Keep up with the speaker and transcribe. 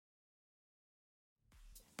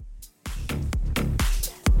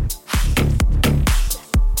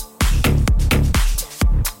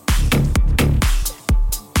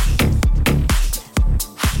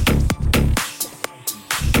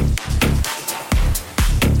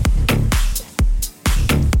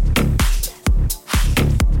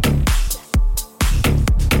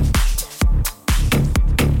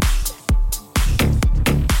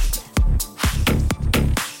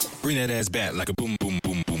that ass back like a boom, boom,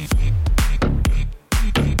 boom, boom.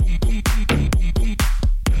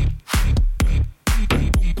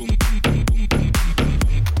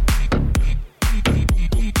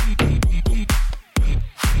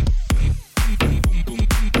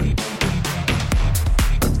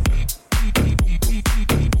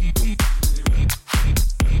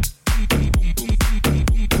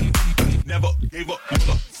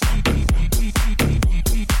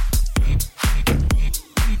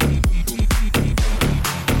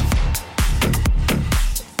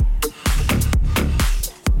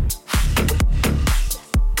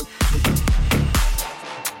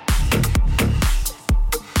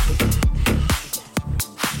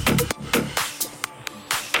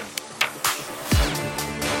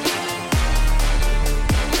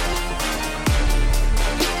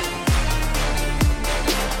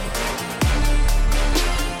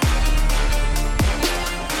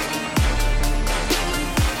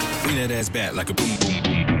 Back like a boom, boom,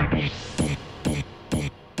 boom, boom, boom, boom,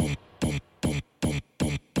 boom, boom, boom, boom, boom,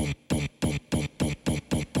 boom, boom, boom, boom, boom,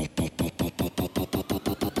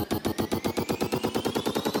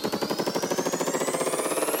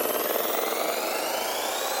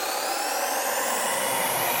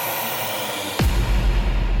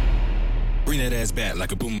 bring that ass back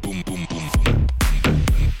like a boom, boom, boom, boom.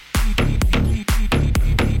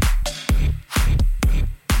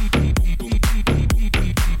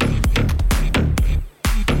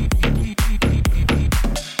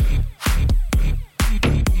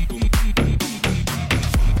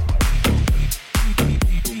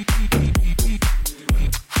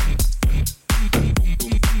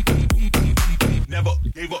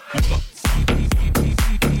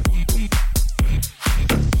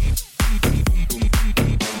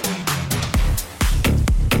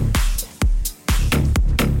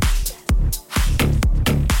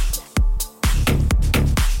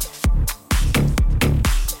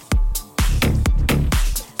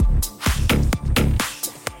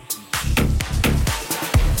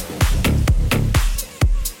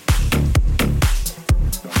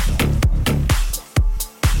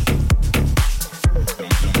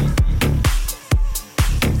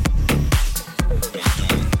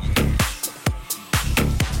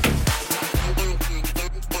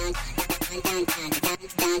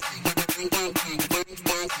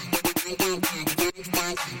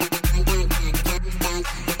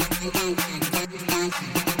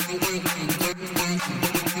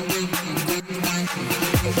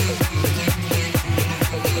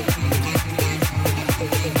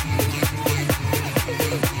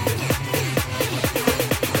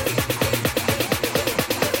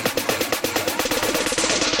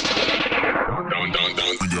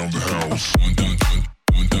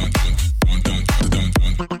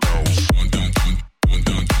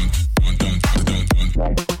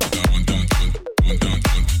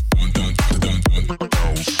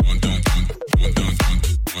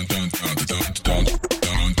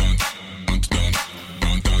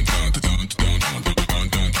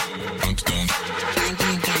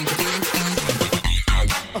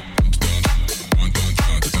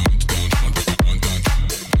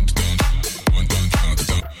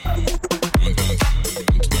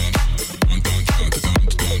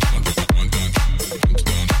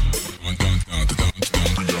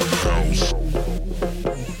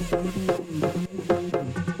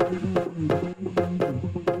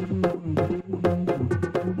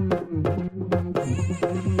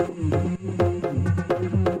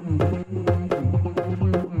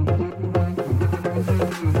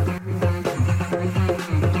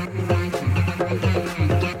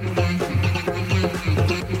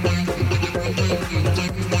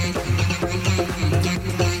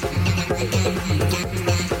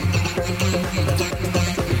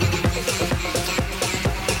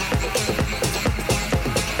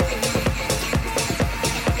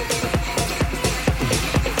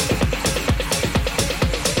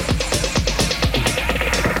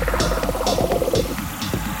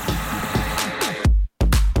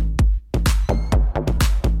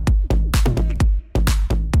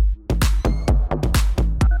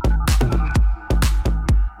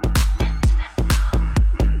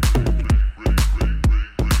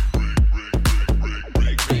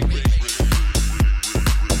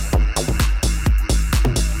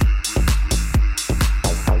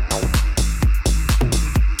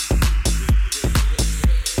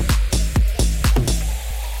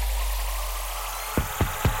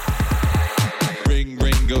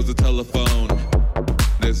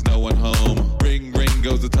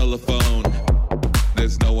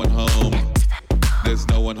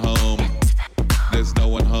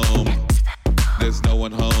 There's no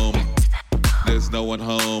one home. There's no one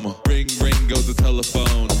home. Ring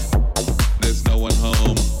telephone. There's no one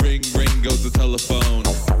home. Ring, ring goes the telephone.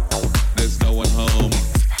 There's no one home.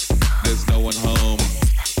 There's no one home.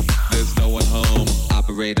 There's no one home.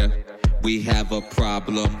 Operator, we have a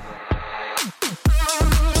problem.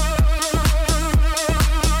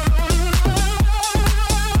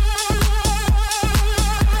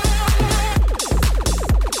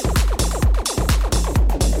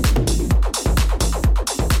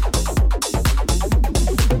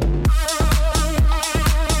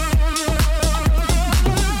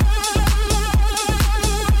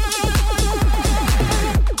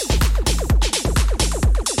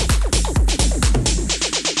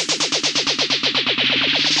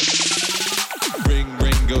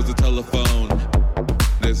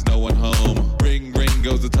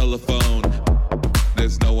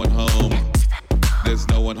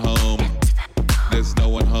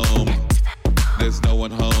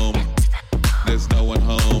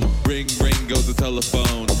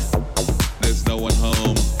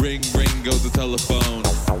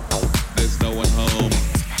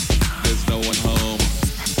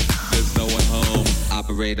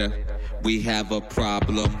 We have a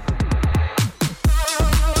problem.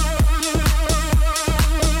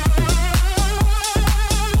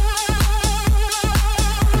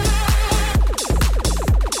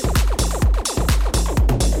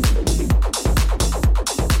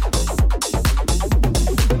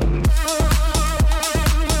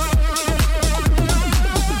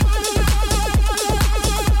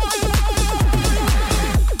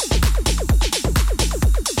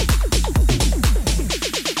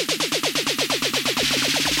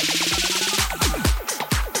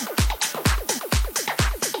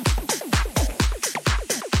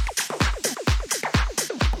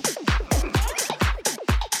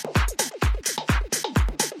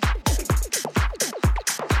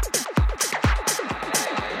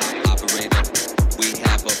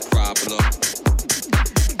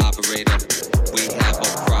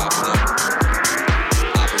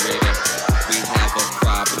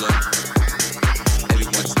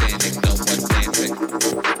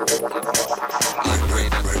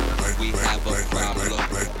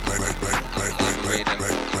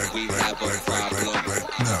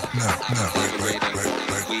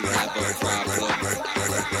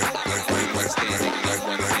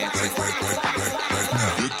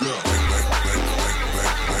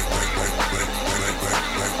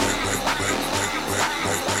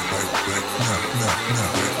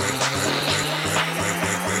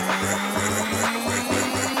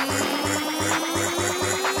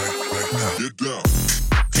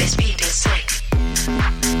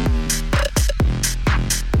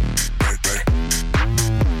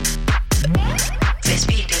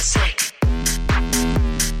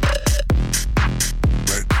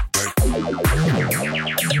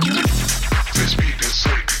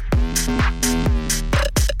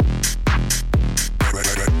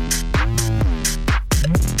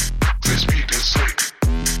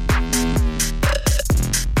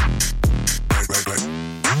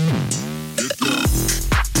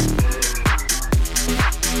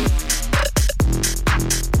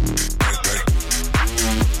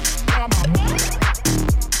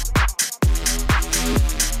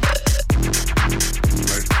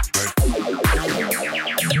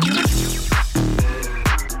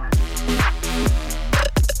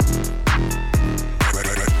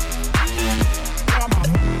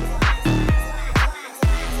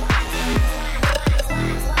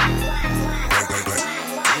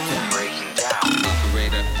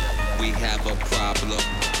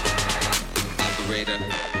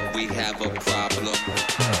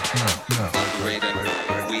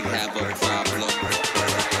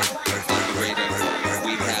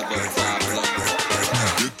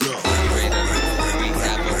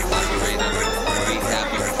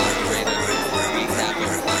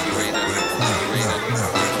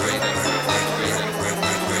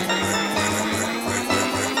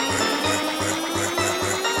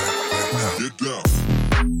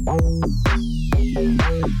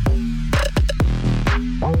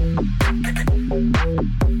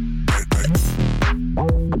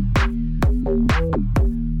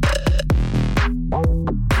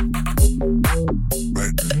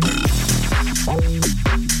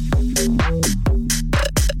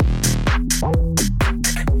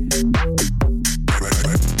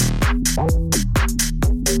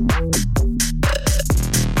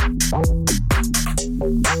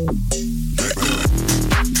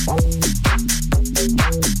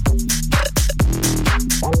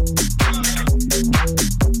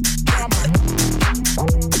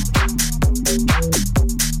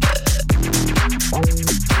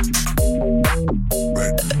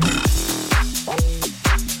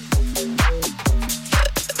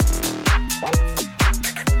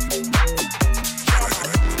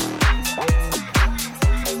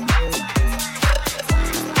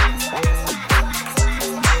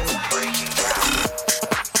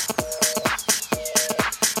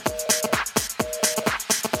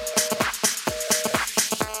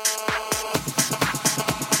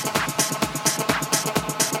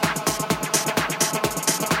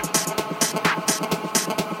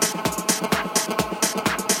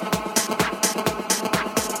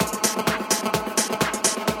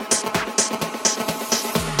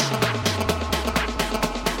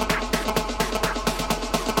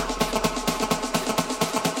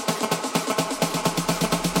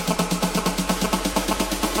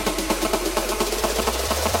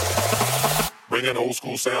 Bringing old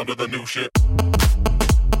school sound to the new shit.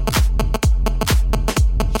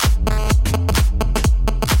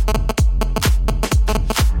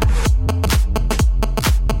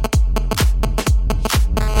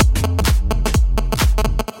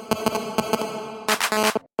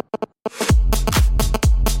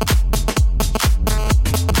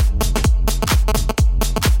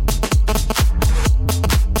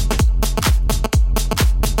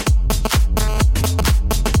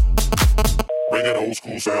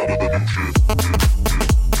 Sound of the new shit.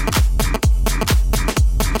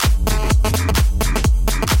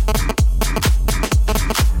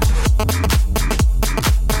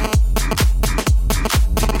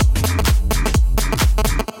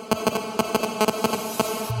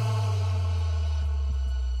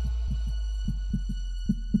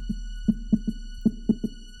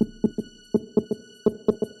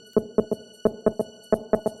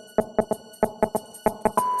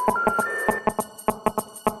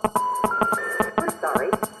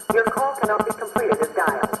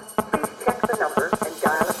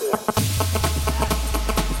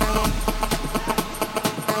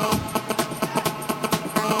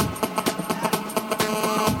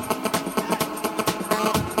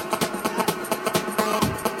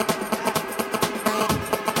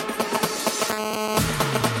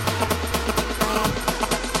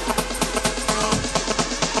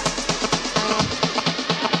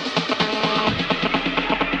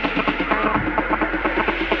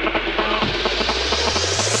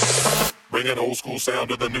 Old school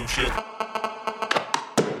sound of the new shit.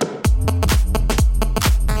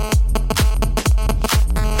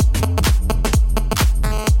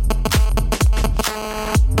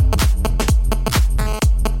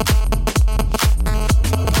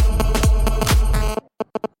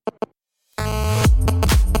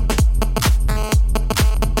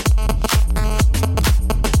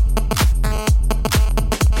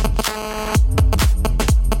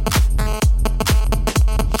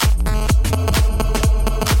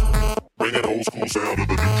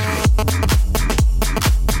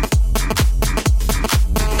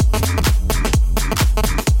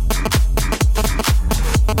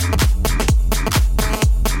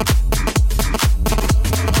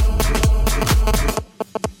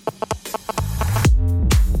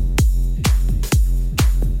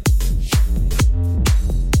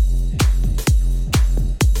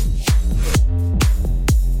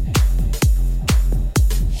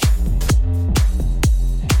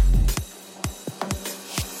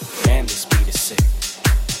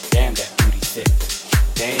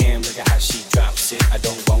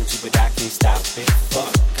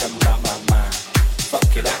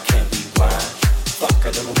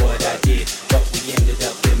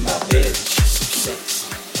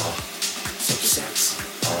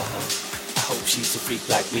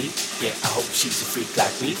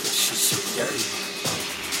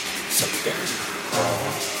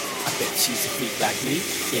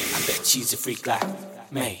 She's a freak like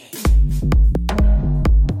me.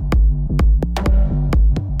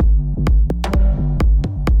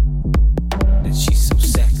 And she's so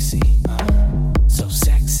sexy, so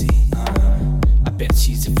sexy. I bet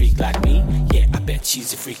she's a freak like me. Yeah, I bet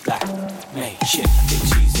she's a freak like me. Shit, I think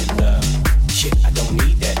she's in love. Shit, I don't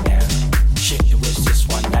need that now. Shit, it was just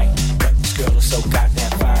one night, but this girl is so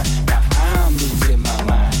goddamn fine. Now I'm losing my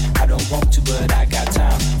mind. I don't want to, but I got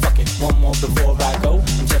time. Fuck it, one more before I go.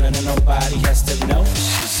 I'm telling her nobody has to know.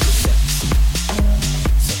 She's so sexy,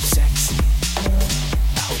 so sexy.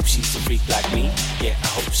 I hope she's a freak like me. Yeah, I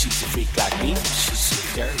hope she's a freak like me. She's so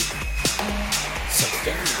dirty, so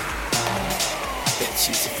dirty. I bet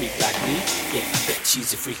she's a freak like me. Yeah, I bet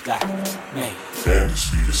she's a freak like me. And the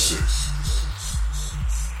speed is 6.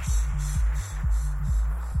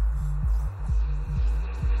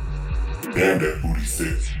 Damn, that booty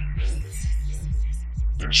thick.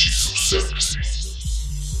 And she's so sexy.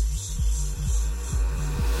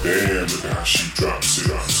 Damn, look how she drops it.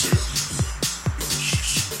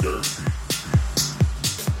 She's so dirty.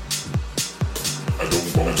 I don't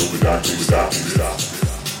wanna go without you.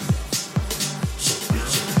 So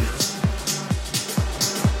big.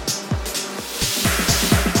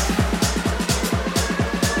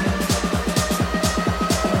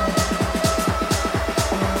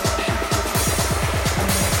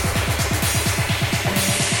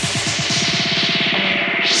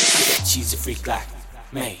 She's a freak like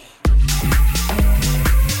me.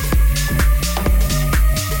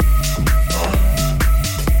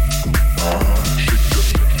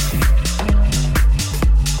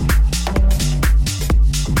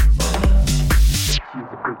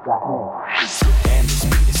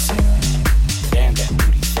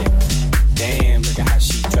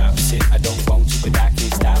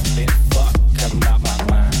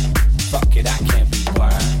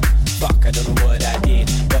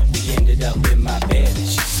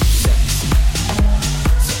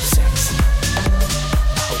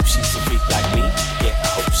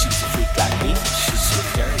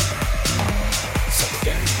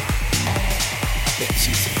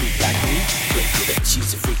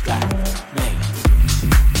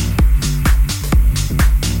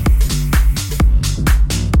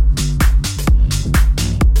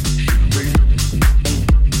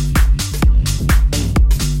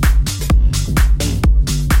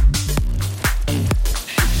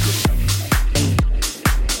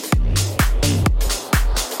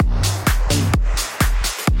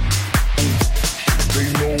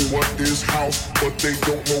 they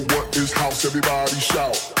don't know what is house. Everybody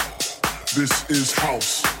shout. This is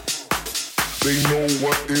house. They know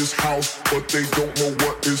what is house, but they don't know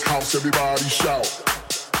what is house. Everybody shout.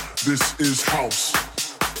 This is house.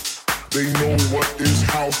 They know what is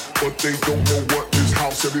house, but they don't know what is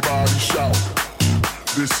house. Everybody shout.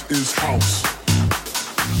 This is house.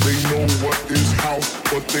 They know what is house,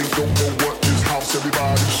 but they don't know what is house.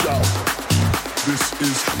 Everybody shout. This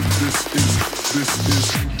is.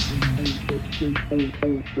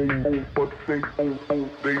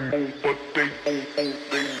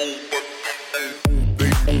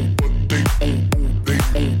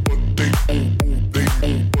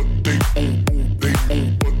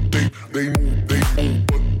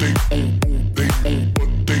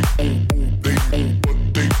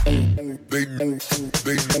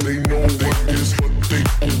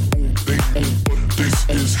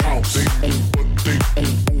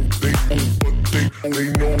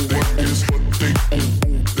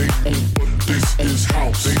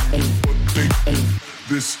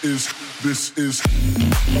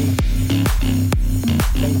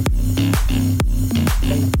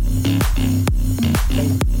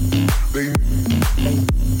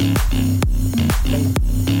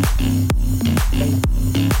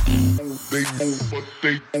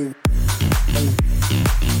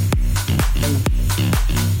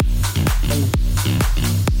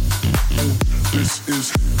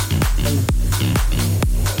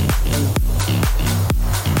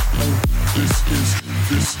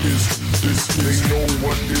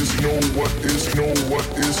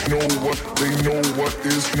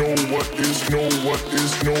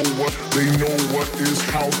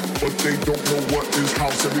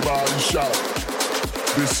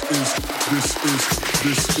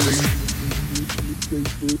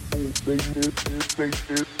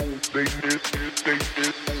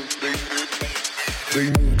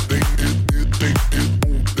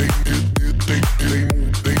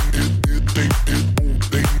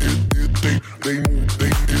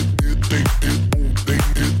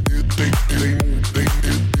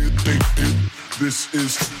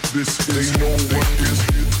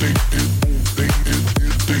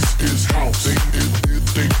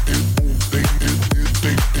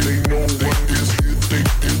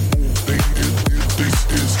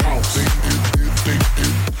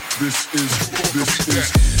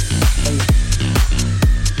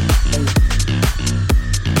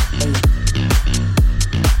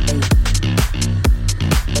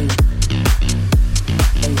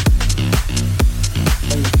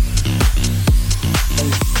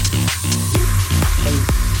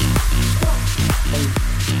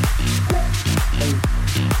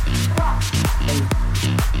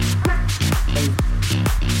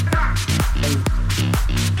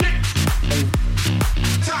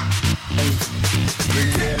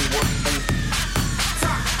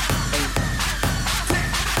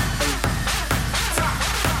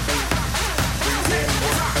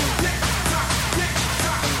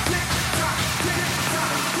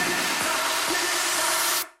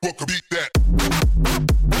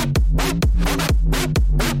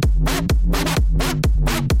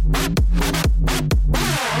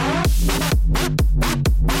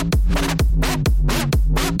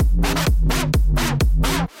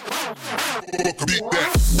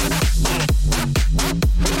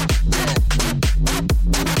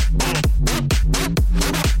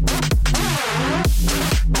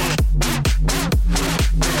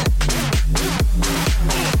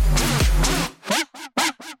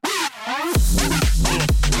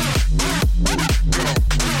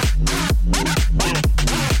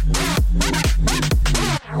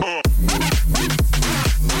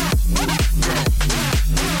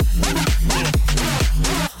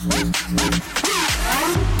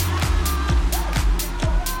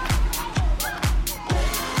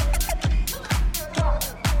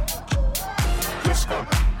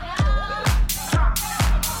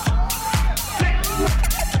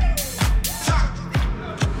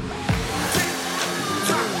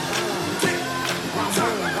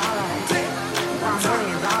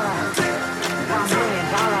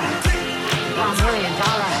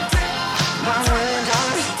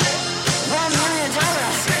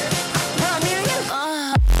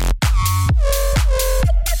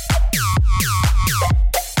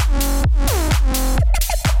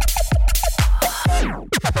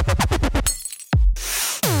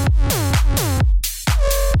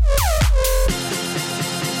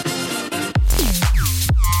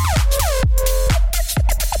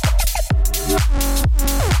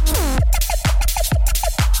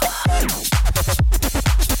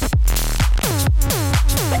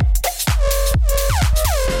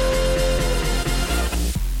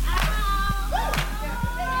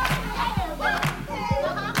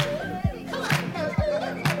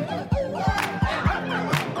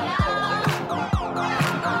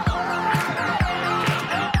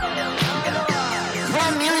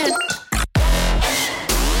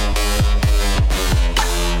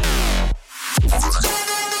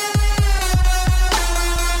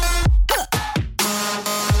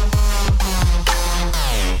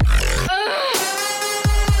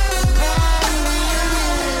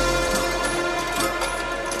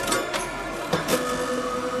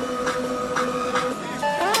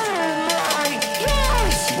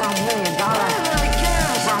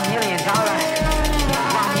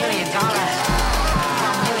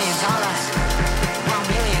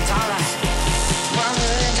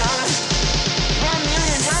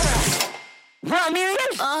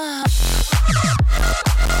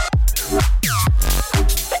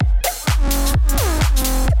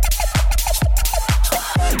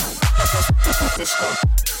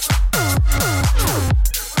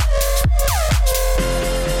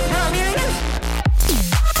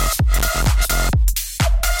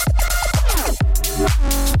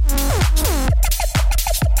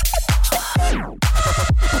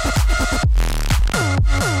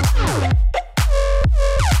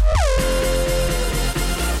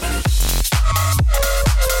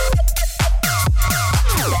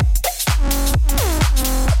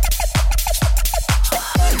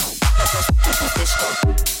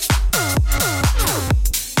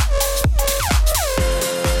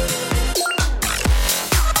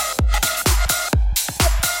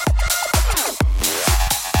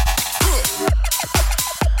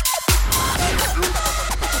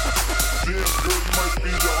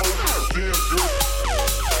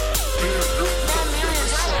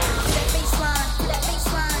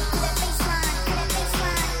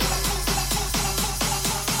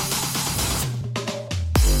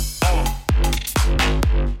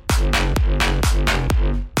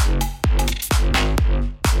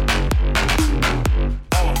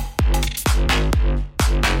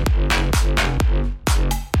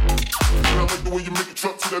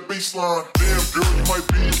 that baseline. Damn girl, you might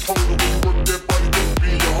be a pro. The way you work that body, don't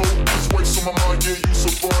be a hoe. This wife's on my mind, yeah, you so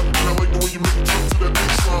fun. And I like the way you make it jump to that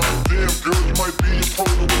baseline. Damn girl, you might be a pro.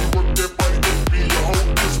 The way you work that body, don't be a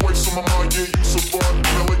hoe. This wife's on my mind, yeah, you so fun. And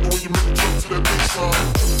I like the way you make it jump to that baseline.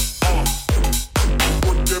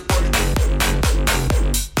 Work that body.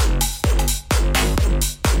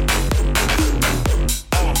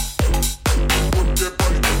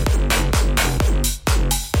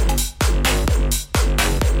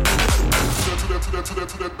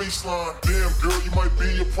 To that baseline. Damn girl, you might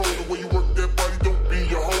be a pro. The way you work that body, don't be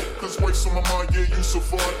a hoe. Cause wife's on my mind, yeah, you so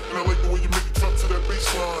fun. And I like the way you make it jump to that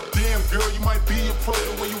baseline. Damn girl, you might be a pro.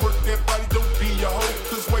 The way you work that body, don't be a hoe.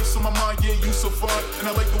 Cause wife's on my mind, yeah, you so fun. And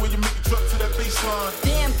I like the way you make it jump to that baseline.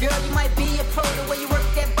 Damn girl, you might be a pro. The way you work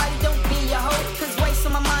that body, don't be a hoe. Cause wife's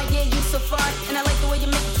on my mind, yeah, you so fun. And I like the way you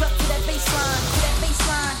make it jump to that baseline. To that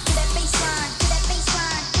baseline, to that baseline, to that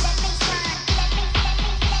baseline, to that baseline.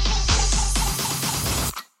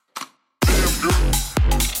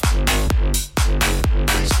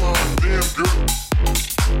 Baseline, damn girl.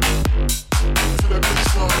 To that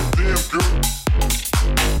baseline, damn girl.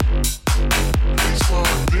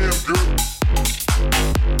 Baseline, damn girl.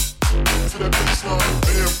 To that baseline,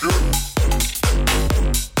 damn girl.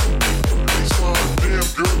 Baseline, damn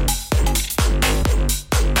girl.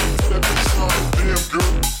 To that baseline, damn girl.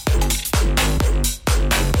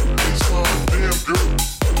 Baseline, damn girl.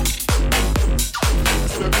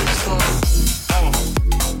 To that baseline.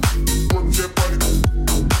 Work that body.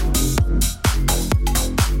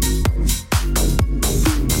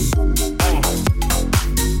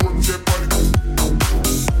 Work that body.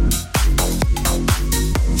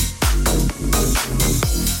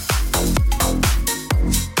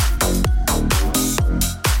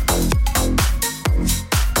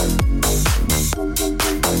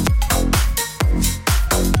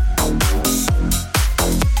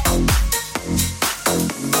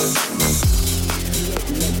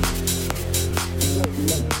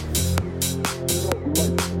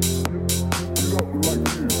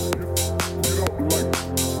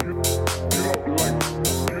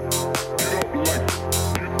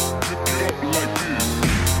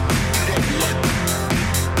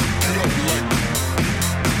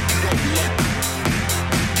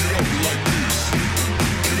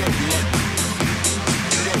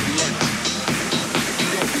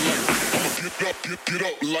 Get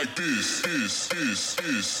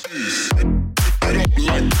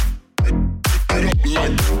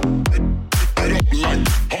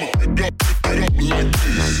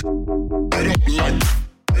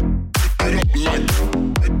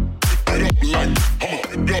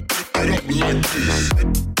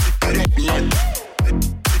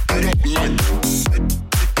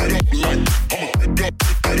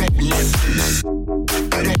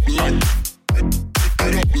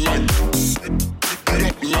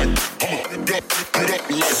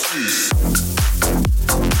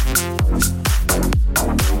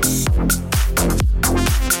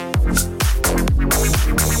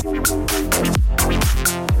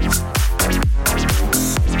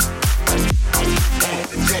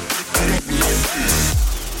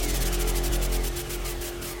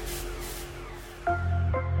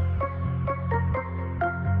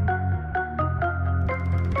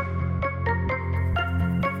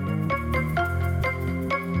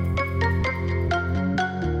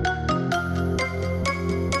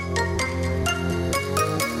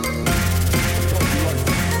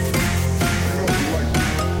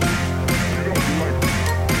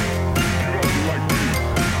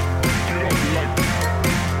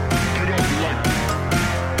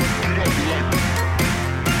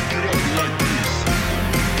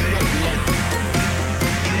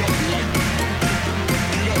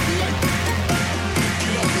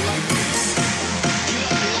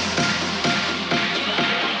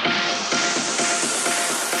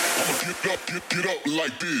up like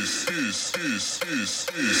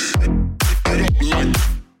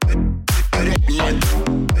this.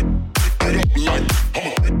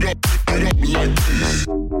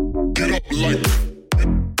 Get up like this.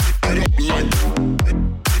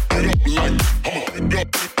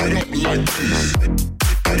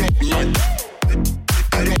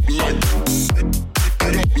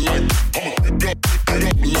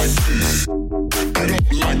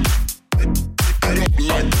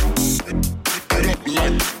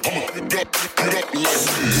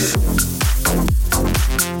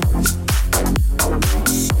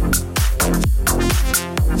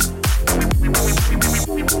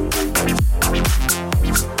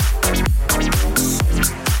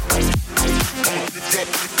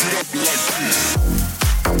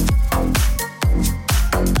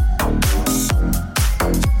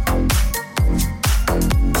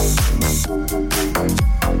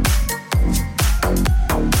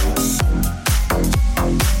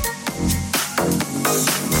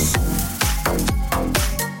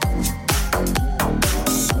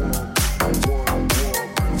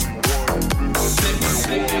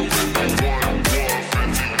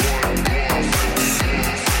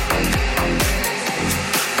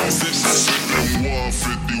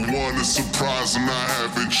 It's surprising I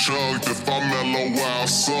haven't chugged. If I mellow out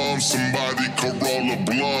somebody could roll a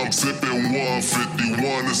blunt. Sipping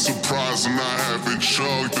 151, it's surprising I haven't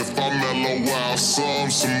chugged. If I mellow out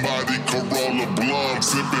somebody could roll a blunt.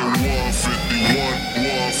 Sipping 151,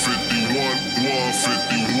 151,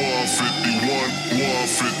 151, 51,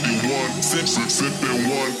 151. Sipping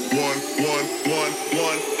 1, 1, 1, 1,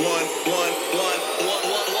 1, 1, 1, 1.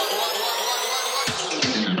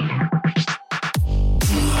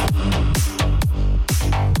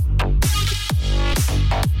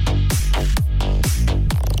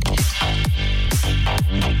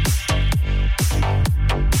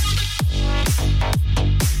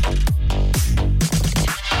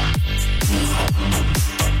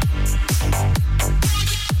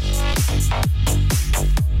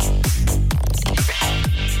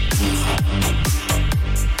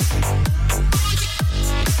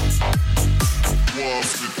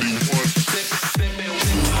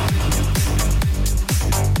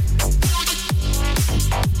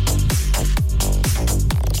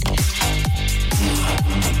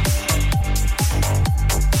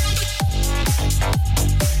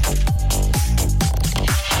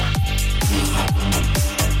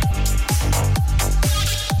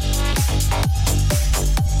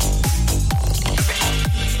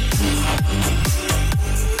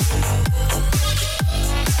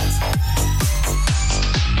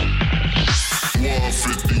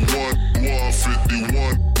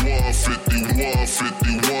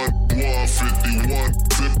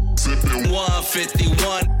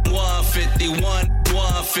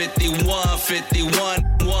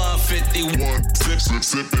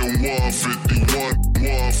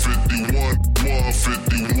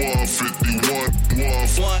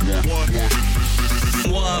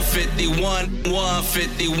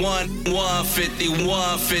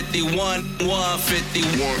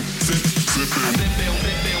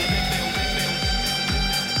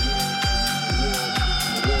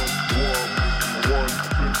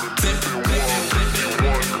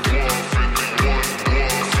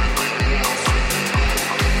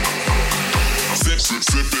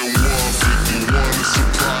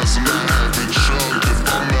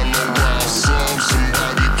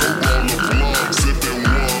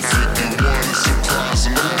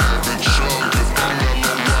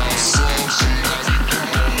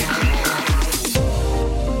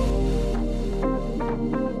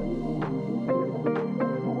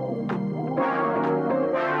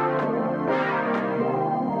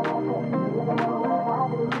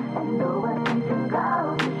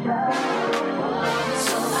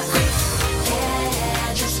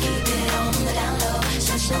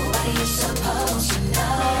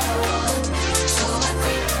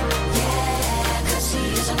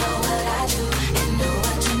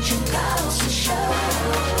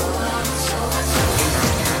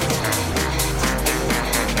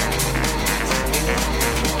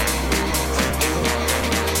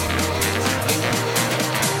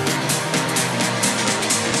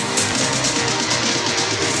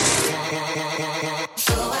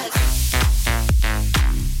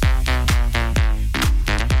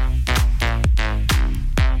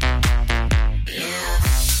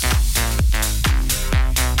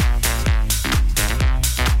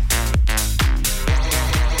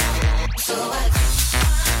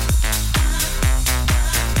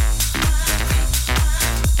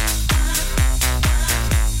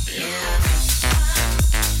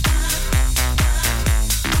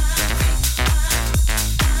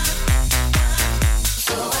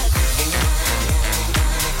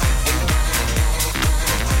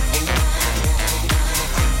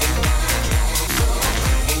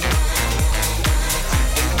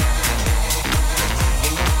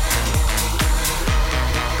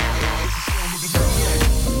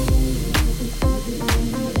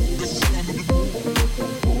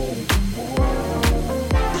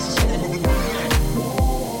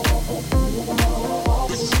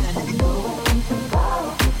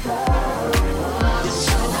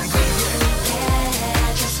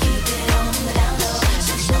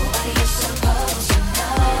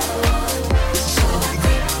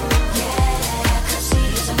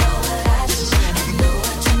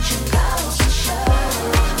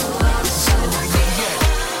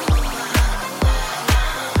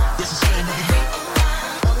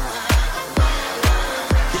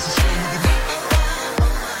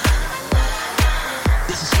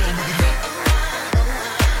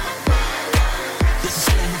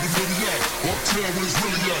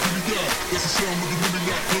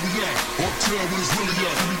 Uptown when it's really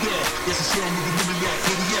out, give me that. That's the sound of the mini yacht,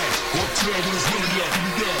 where we at? Uptown when it's really out, give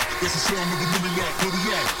me that. That's the sound of the mini yacht, where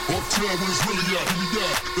we at? Uptown when it's really out, give me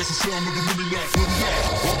that. That's the sound of the mini yacht, where we at?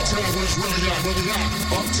 Uptown when it's really out, where we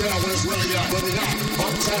at? Uptown when it's really out, where we at?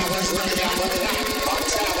 Uptown when it's really out, where we at?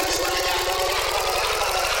 Uptown when it's really out.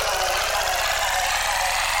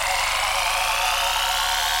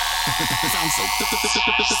 Sounds so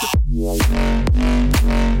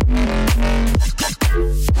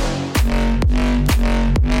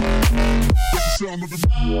sound of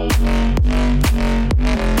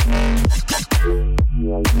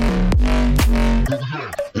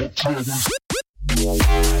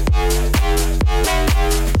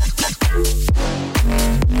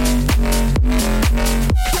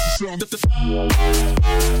the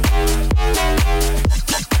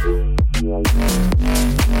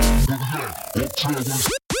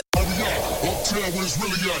Uptown when it's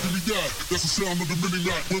really out, give me that. That's the sound of the mini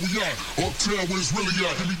yacht, where we at? Uptown when it's really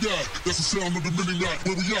out, give me that. That's the sound of the mini yacht,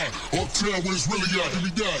 where we at? Uptown when it's really out, give me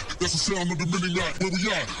that. That's the sound of the mini yacht, where we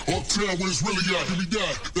at? Uptown when it's really out, give me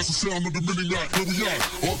that. That's the sound of the mini yacht, where we at?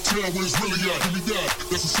 Uptown when it's really out, give me that.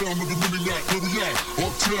 That's the sound of the mini yacht, where we at?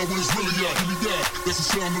 Uptown when it's really out, give me that. That's the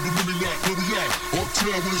sound of the mini yacht, where we at?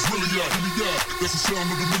 Uptown when it's really out, give me that. That's the sound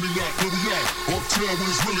of the mini yacht, where we at? Uptown when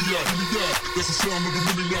it's really out, give me that. That's the sound of the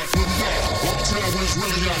mini yacht, where we at? Uptown when it's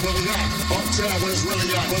really out, where we at? Uptown when it's really out, where we at? Uptown when it's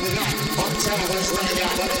really out, where we at? Uptown when it's really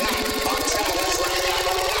out, where we at?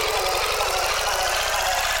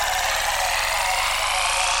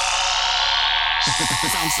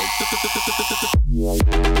 sounds so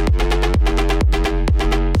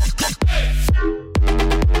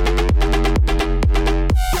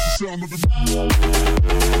sound of the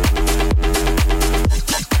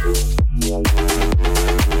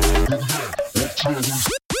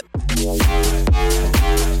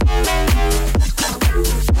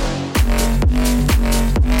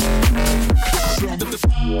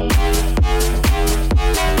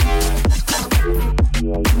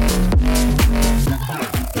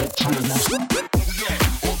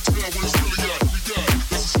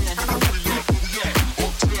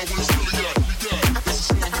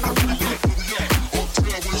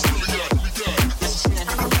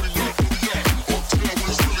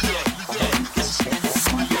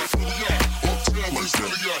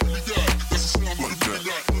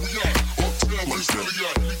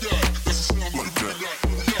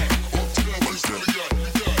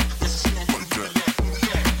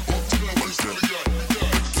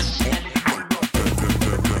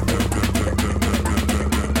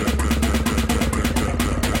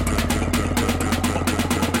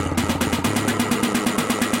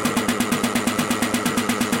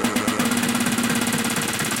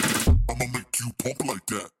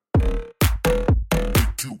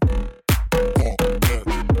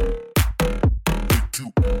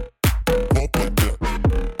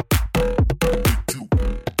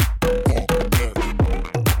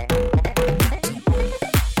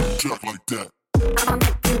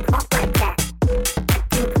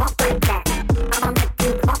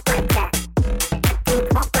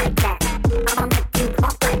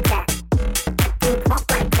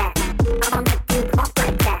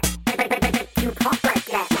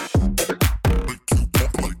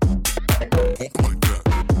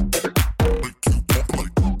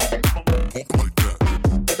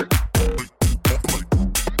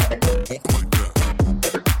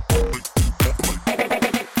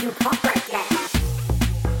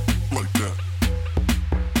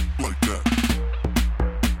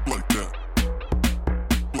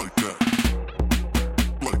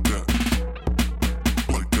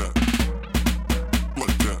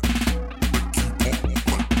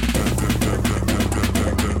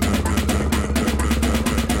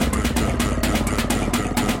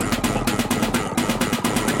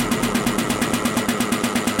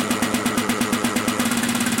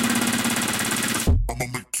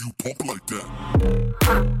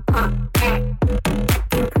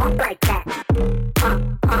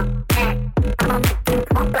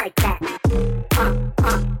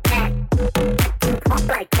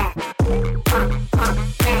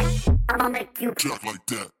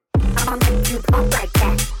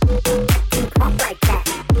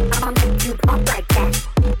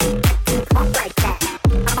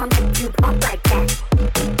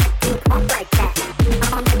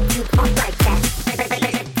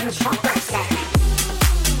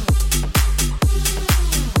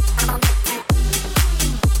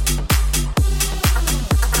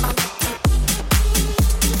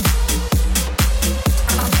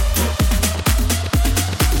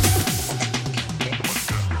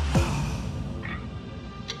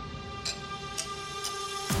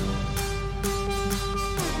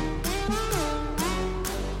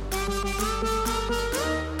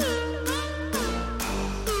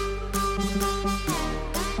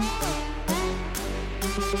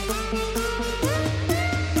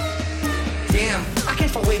Damn, I came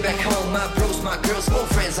from way back home. My bros, my girls, old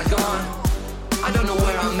friends are gone. I don't know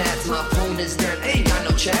where I'm at. My phone is dead. Ain't got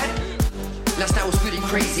no chat. Last night was pretty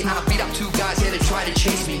crazy. I beat up 2 guys here to try to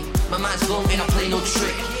chase me. My mind's blown and I play no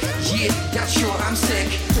trick. Yeah, that's sure I'm sick.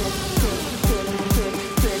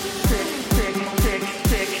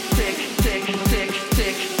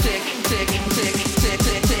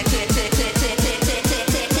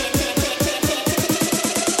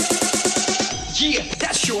 Yeah,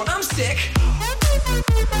 that's sure I'm sick.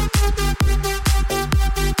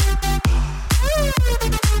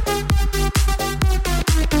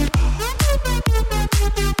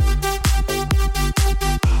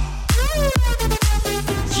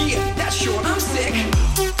 Yeah, that's sure I'm sick.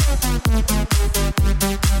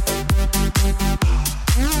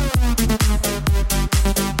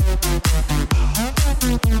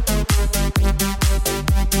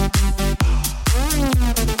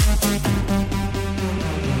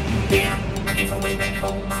 Damn, I came from way back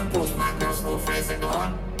home. My bros, my girls, old friends are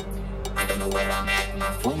gone. I don't know where I'm at.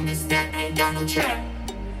 My phone is dead, ain't got no chat.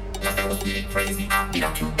 Last night was pretty crazy. I beat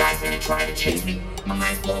up 2 guys and they tried to chase me. My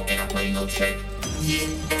mind's blown and I play no trick. Yeah,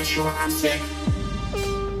 that's sure I'm sick.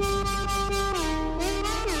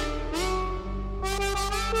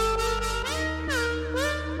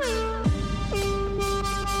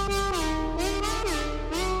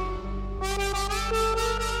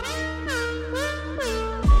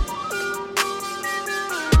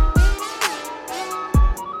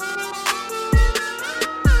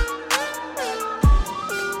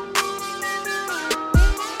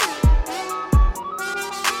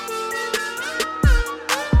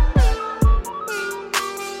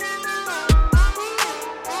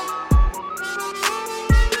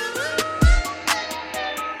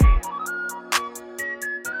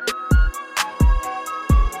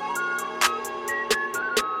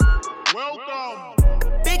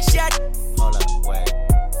 Big shot. Hold up, wait.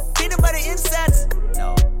 Peanut butter insides.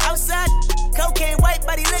 No. Outside. Cocaine white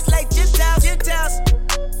body look like Gentiles. Gentiles.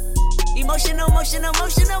 Emotional, emotional,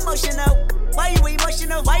 emotional, emotional. Why you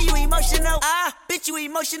emotional? Why you emotional? Ah, bitch, you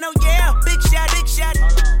emotional, yeah. Big shot, big shot.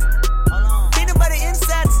 Hold on. Peanut butter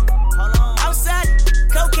insides. Hold on. Outside.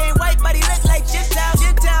 Cocaine white body look like Gentiles.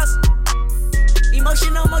 Gentiles.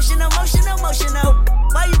 Emotional, emotional, emotional, emotional.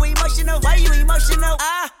 Why you emotional? Why you emotional?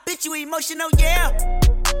 Ah, bitch, you emotional, yeah.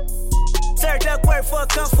 Served up work for a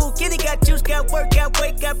kung fu kitty. Got juice, got work, got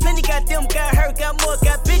weight, got plenty. Got them, got hurt, got more,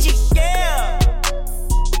 got bitchy, yeah.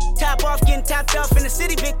 Top off, getting topped off in the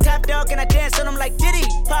city. Big top dog, and I dance on them like Diddy.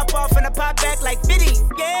 Pop off and I pop back like Biddy,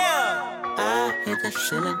 yeah. I hit the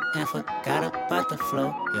ceiling and forgot about the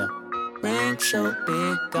flow, yeah. Ring so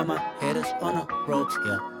big, got my headers on the ropes,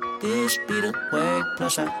 yeah. This be the way,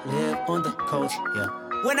 plus I live on the coast, yeah.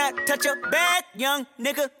 When I touch a bag, young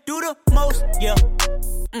nigga do the most, yeah.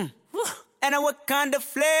 And I what kind of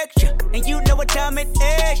flex, yeah. And you know what time it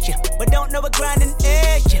is, yeah. But don't know what grinding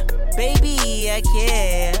is, yeah. Baby, I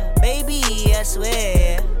care. Baby, I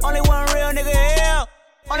swear. Only one real nigga here.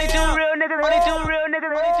 Only 2 real niggas. Only 2 real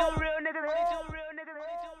niggas. Only 2 real niggas.